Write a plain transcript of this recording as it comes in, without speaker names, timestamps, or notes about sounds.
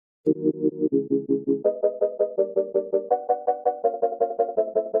Jamila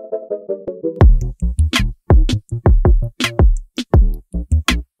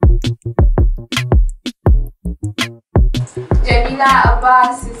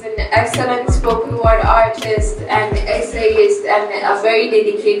Abbas is an excellent spoken word artist and essayist and a very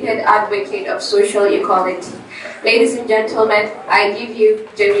dedicated advocate of social equality. Ladies and gentlemen, I give you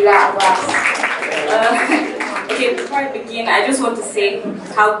Jamila Abbas. Okay, before I begin, I just want to say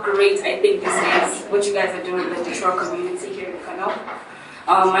how great I think this is, what you guys are doing with the Detroit community here in Kano.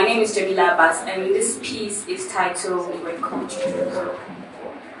 My name is Jamila Abbas, and this piece is titled Red Culture.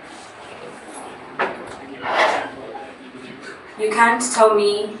 You can't tell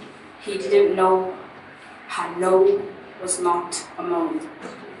me he didn't know her no was not a moan.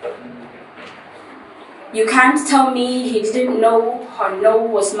 You can't tell me he didn't know her no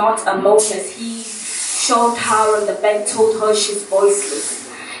was not a moan as he shoved her on the bed, told her she's voiceless.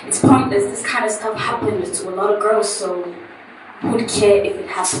 It's pointless, this kind of stuff happens to a lot of girls, so who'd care if it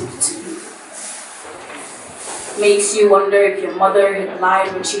happened to you? Makes you wonder if your mother had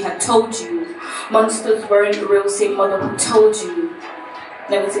lied when she had told you monsters weren't the real same mother who told you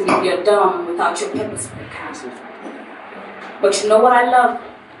never to leave your dumb without your pepper spray can. But you know what I love?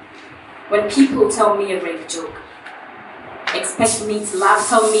 When people tell me a rape joke, expect me to laugh,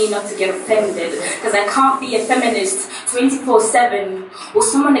 tell me not to get offended, because I can't be a feminist 24/7. Will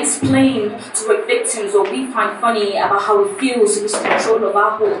someone explain to rape victims what we find funny about how it feels to lose control of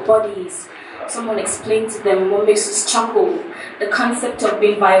our whole bodies? Someone explain to them what makes us chuckle, the concept of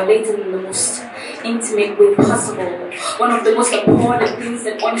being violated in the most intimate way possible. One of the most abhorrent things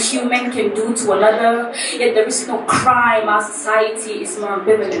that one human can do to another, yet there is no crime. Our society is more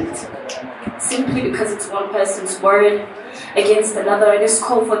ambivalent. Simply because it's one person's word against another, I just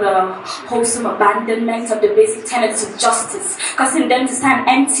call for the wholesome abandonment of the basic tenets of justice, causing them to stand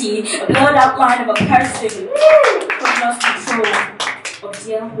empty, a blurred outline of a person who lost control of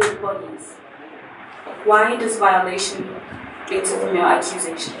their whole bodies. Why does violation lead to female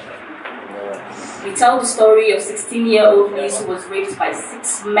accusation? We tell the story of 16-year-old Liz who was raped by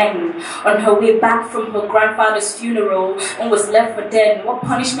 6 men on her way back from her grandfather's funeral and was left for dead. What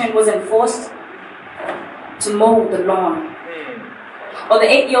punishment was enforced? To mow the lawn. Or the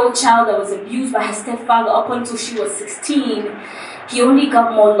 8-year-old child that was abused by her stepfather up until she was 16, he only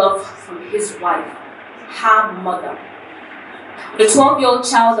got more love from his wife, her mother. The 12-year-old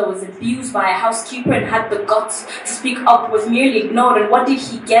child that was abused by a housekeeper and had the guts to speak up was merely ignored, and what did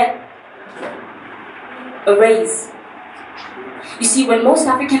he get? A raise. You see, when most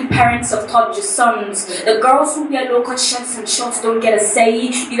African parents have taught your sons, the girls who wear low-cut shirts and shorts don't get a say,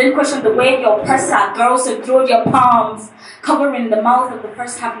 you then question the way your oppressor girls have thrown your palms, covering the mouth of the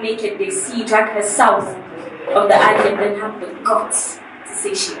first half-naked they see, drag her south of the alley, and then have the guts to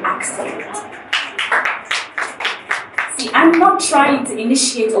say she accident. See, I'm not trying to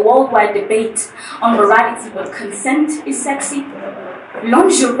initiate a worldwide debate on morality, but consent is sexy.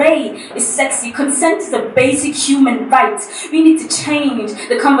 Lingerie is sexy. Consent is a basic human right. We need to change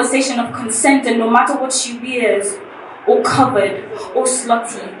the conversation of consent, and no matter what she wears, or covered, or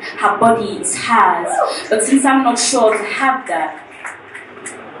slutty, her body is hers. But since I'm not sure to have that,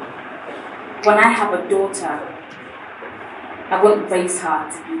 when I have a daughter, I won't raise her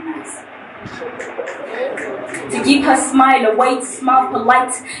to be nice. To give her smile a white smile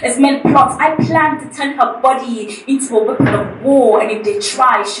polite as men plot, I plan to turn her body into a weapon of war, and if they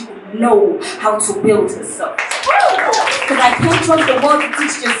try, she will know how to wield herself. Because I can't trust the world to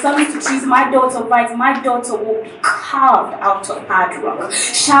teach your sons to choose my daughter right. My daughter will be carved out of hard rock,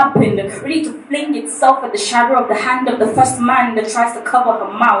 sharpened, ready to fling itself at the shadow of the hand of the first man that tries to cover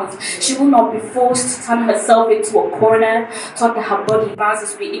her mouth. She will not be forced to turn herself into a corner, taught that her body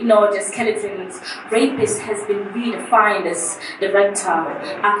bounces we ignore as skeletons. Rapist has been redefined as director,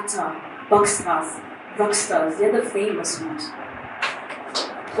 actor, boxers, rockstars, they're the famous ones.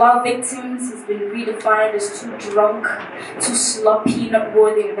 While victims has been redefined as too drunk, too sloppy, not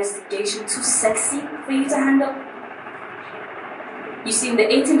worthy investigation, too sexy for you to handle. You see, in the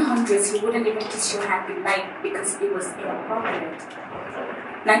 1800s, he wouldn't even kiss your hand goodnight because it was inappropriate.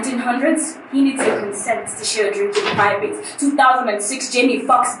 1900s, he needs your consent to share a drink in private. 2006, Jamie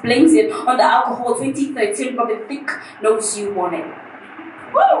Foxx blames it on the alcohol. 2013, Robin Thicke knows you want it.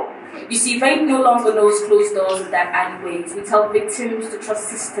 Woo! You see, rape no longer knows closed doors and dark alleyways. We tell victims to trust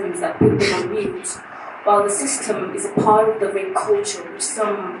systems that put them on mute, while the system is a part of the rape culture, which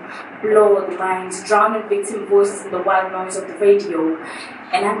some blur the lines, drowning victim voices in the wild noise of the radio.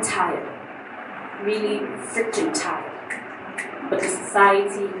 And I'm tired, really freaking tired. But the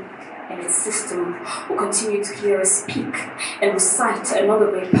society and its system will continue to hear us speak and recite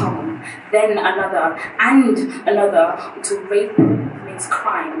another rape poem, then another, and another, until rape means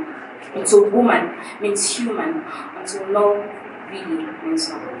crime, until woman means human, until no really means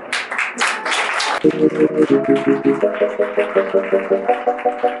no.